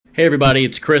Hey everybody,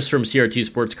 it's Chris from CRT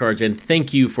Sports Cards, and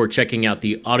thank you for checking out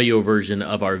the audio version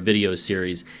of our video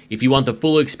series. If you want the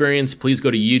full experience, please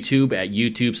go to YouTube at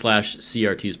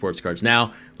YouTube/CRT Sports Cards.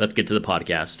 Now, let's get to the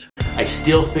podcast. I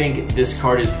still think this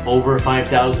card is over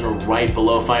 5,000 or right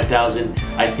below 5,000.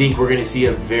 I think we're going to see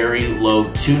a very low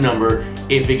 2 number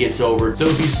if it gets over. So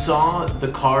if you saw the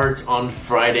cards on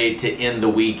Friday to end the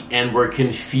week and were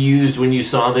confused when you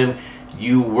saw them,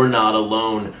 you were not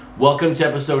alone. Welcome to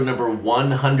episode number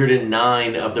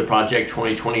 109 of the Project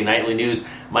 2020 Nightly News.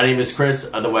 My name is Chris,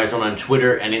 otherwise known on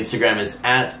Twitter and Instagram as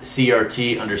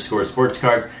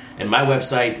 @CRT_sportscards. And my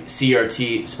website,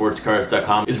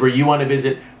 crtsportscards.com, is where you want to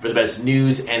visit for the best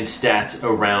news and stats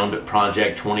around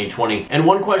Project 2020. And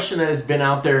one question that has been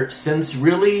out there since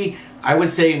really, I would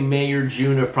say May or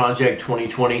June of Project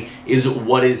 2020 is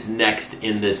what is next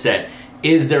in this set.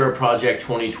 Is there a Project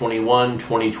 2021,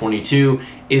 2022?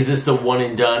 Is this a one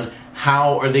and done?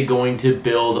 How are they going to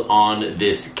build on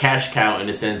this cash cow in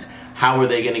a sense? How are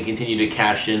they going to continue to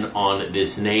cash in on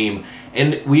this name?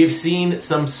 And we have seen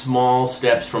some small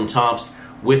steps from Topps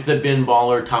with the Bin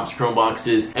Baller Topps Chrome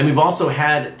boxes. And we've also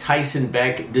had Tyson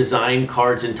Beck design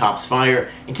cards in Topps Fire.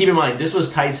 And keep in mind, this was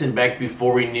Tyson Beck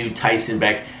before we knew Tyson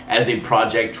Beck as a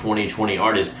Project 2020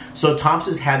 artist. So Topps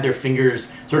has had their fingers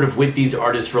sort of with these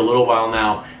artists for a little while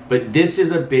now. But this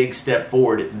is a big step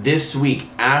forward. This week,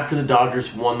 after the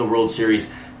Dodgers won the World Series,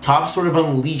 Topps sort of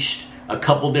unleashed a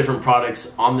couple different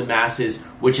products on the masses,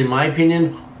 which in my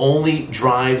opinion only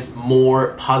drives more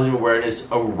positive awareness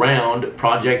around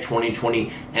Project 2020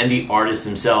 and the artists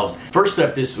themselves. First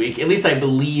up this week, at least I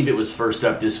believe it was first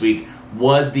up this week,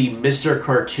 was the Mr.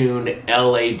 Cartoon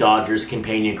LA Dodgers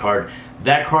companion card.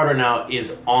 That card right now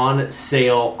is on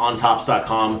sale on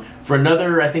Topps.com for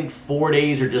another, I think, 4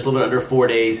 days or just a little bit under 4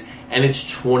 days, and it's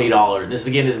 $20. This,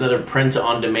 again, is another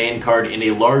print-on-demand card in a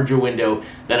larger window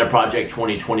than a Project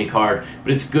 2020 card,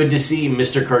 but it's good to see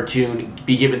Mr. Cartoon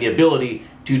be given the ability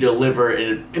to deliver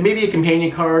maybe a companion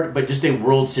card, but just a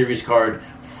World Series card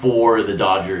for the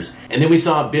Dodgers. And then we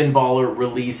saw Bin Baller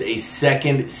release a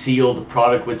second sealed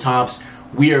product with Topps.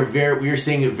 We are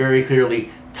seeing it very clearly.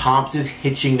 Topps is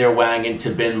hitching their wagon to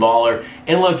Bin Baller.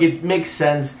 And look, it makes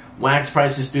sense. Wax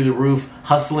prices through the roof,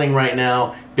 hustling right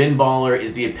now. Bin Baller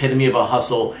is the epitome of a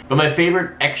hustle. But my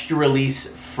favorite extra release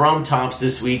from Topps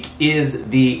this week is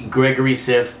the Gregory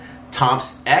Siff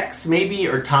Topps X, maybe,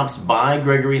 or Topps by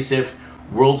Gregory Siff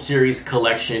World Series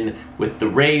collection with the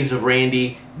Rays of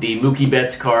Randy, the Mookie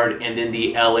Betts card, and then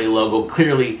the LA logo,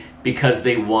 clearly because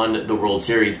they won the World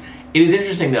Series. It is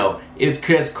interesting though, it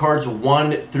has cards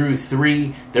 1 through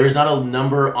 3. There is not a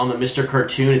number on the Mr.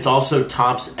 Cartoon. It's also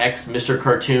Topps X Mr.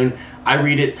 Cartoon. I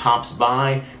read it Topps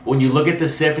by. When you look at the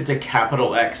Siff, it's a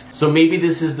capital X. So maybe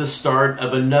this is the start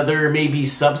of another maybe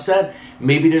subset.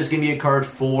 Maybe there's going to be a card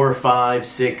 4, 5,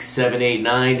 6, 7, 8,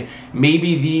 9.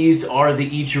 Maybe these are the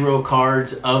Ichiro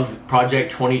cards of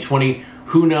Project 2020.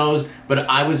 Who knows? But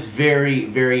I was very,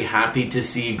 very happy to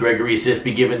see Gregory Siff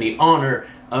be given the honor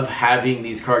of having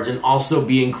these cards and also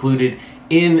be included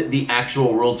in the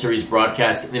actual World Series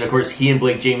broadcast. And then, of course, he and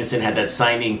Blake Jameson had that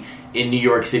signing in New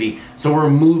York City. So we're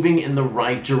moving in the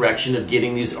right direction of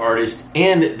getting these artists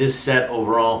and this set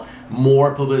overall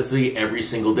more publicity every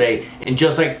single day. And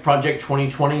just like Project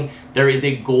 2020, there is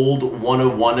a gold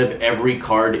 101 of every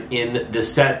card in the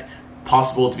set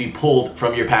possible to be pulled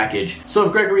from your package. So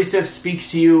if Gregory Siff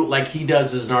speaks to you like he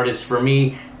does as an artist for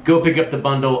me, go pick up the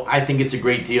bundle. I think it's a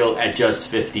great deal at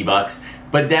just $50.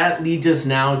 But that leads us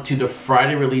now to the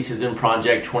Friday releases in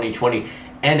Project 2020.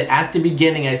 And at the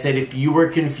beginning, I said if you were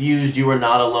confused, you are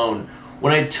not alone.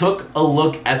 When I took a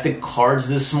look at the cards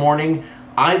this morning,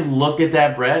 I looked at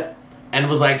that, Brett, and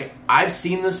was like, I've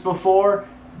seen this before,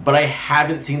 but I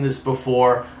haven't seen this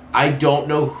before. I don't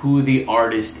know who the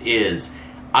artist is.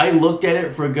 I looked at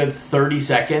it for a good 30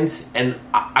 seconds and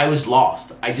I was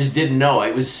lost. I just didn't know.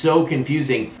 It was so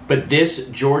confusing. But this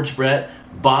George Brett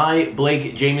by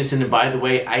Blake Jameson, and by the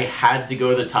way, I had to go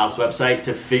to the Topps website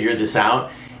to figure this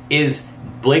out, is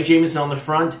Blake Jameson on the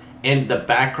front and the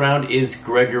background is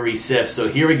Gregory Siff. So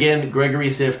here again, Gregory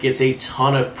Siff gets a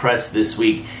ton of press this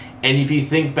week. And if you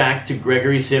think back to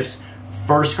Gregory Siff's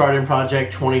first card in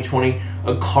Project 2020,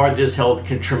 a card that has held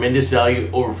tremendous value,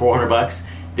 over $400,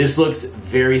 this looks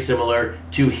very similar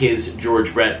to his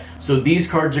George Brett. So these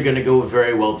cards are going to go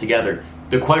very well together.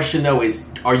 The question though is,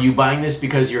 are you buying this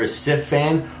because you're a Siff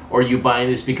fan or are you buying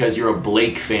this because you're a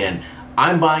Blake fan?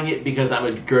 I'm buying it because I'm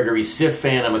a Gregory Siff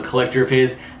fan, I'm a collector of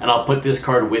his, and I'll put this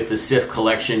card with the Siff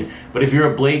collection. But if you're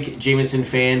a Blake Jameson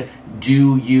fan,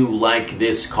 do you like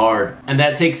this card? And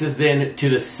that takes us then to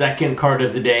the second card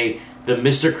of the day, the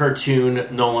Mr. Cartoon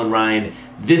Nolan Ryan.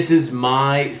 This is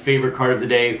my favorite card of the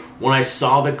day. When I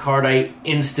saw the card, I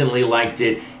instantly liked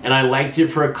it, and I liked it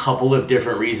for a couple of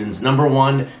different reasons. Number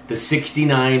one, the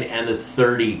 69 and the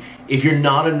 30. If you're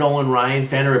not a Nolan Ryan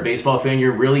fan or a baseball fan,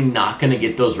 you're really not going to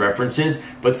get those references.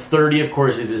 But 30, of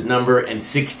course, is his number, and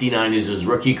 69 is his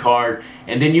rookie card.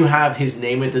 And then you have his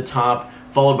name at the top,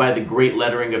 followed by the great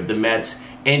lettering of the Mets.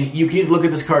 And you can either look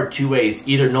at this card two ways.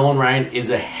 Either Nolan Ryan is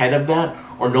ahead of that,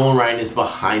 or Nolan Ryan is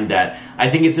behind that. I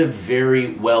think it's a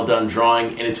very well done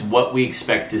drawing, and it's what we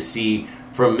expect to see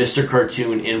from Mr.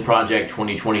 Cartoon in Project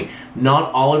 2020.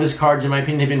 Not all of his cards, in my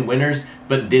opinion, have been winners,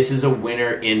 but this is a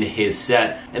winner in his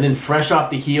set. And then fresh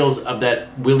off the heels of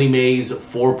that Willie Mays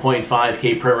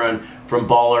 4.5K print run from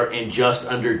Baller and just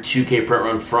under 2K print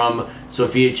run from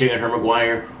Sophia Ching and Herm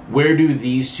Maguire, where do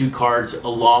these two cards,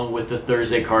 along with the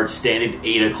Thursday cards, stand at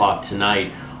 8 o'clock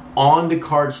tonight? On the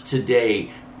cards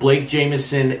today, Blake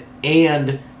Jameson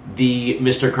and the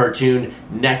Mr. Cartoon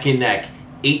neck and neck.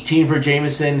 18 for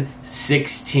Jameson,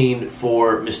 16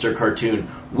 for Mr. Cartoon.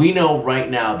 We know right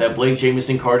now that Blake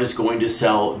Jameson card is going to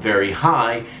sell very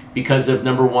high because of,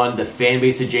 number one, the fan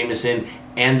base of Jameson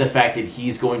and the fact that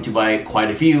he's going to buy quite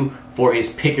a few for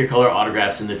his pick your color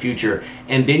autographs in the future.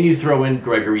 And then you throw in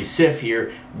Gregory Siff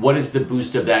here. What is the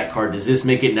boost of that card? Does this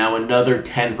make it now another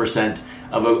 10%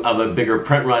 of a bigger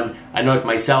print run? I know, like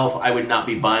myself, I would not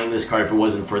be buying this card if it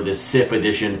wasn't for this Siff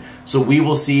edition. So we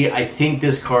will see. I think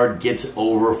this card gets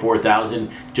over 4,000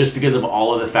 just because of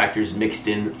all of the factors mixed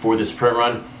in for this print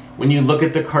run. When you look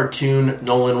at the Cartoon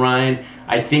Nolan Ryan,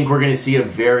 I think we're going to see a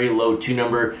very low 2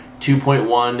 number, 2.1,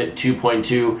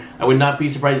 2.2. I would not be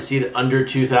surprised to see it under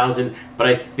 2,000, but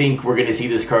I think we're going to see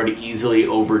this card easily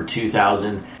over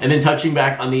 2,000. And then touching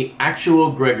back on the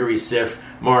actual Gregory Siff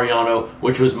Mariano,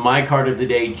 which was my card of the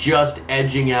day, just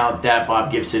edging out that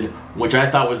Bob Gibson, which I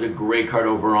thought was a great card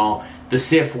overall. The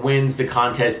Siff wins the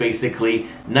contest, basically.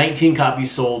 19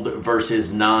 copies sold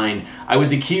versus 9. I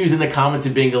was accused in the comments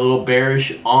of being a little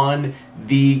bearish on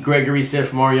the Gregory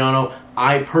Siff Mariano.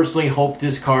 I personally hope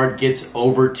this card gets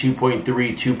over 2.3,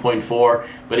 2.4.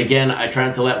 But again, I try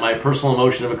not to let my personal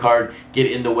emotion of a card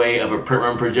get in the way of a print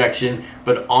run projection.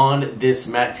 But on this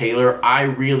Matt Taylor, I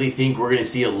really think we're going to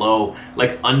see it low,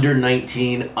 like under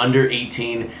 19, under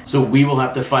 18. So we will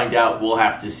have to find out. We'll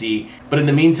have to see. But in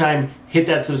the meantime, hit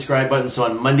that subscribe button so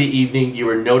on Monday evening you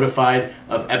are notified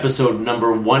of episode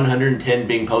number 110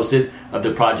 being posted of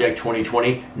the Project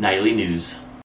 2020 Nightly News.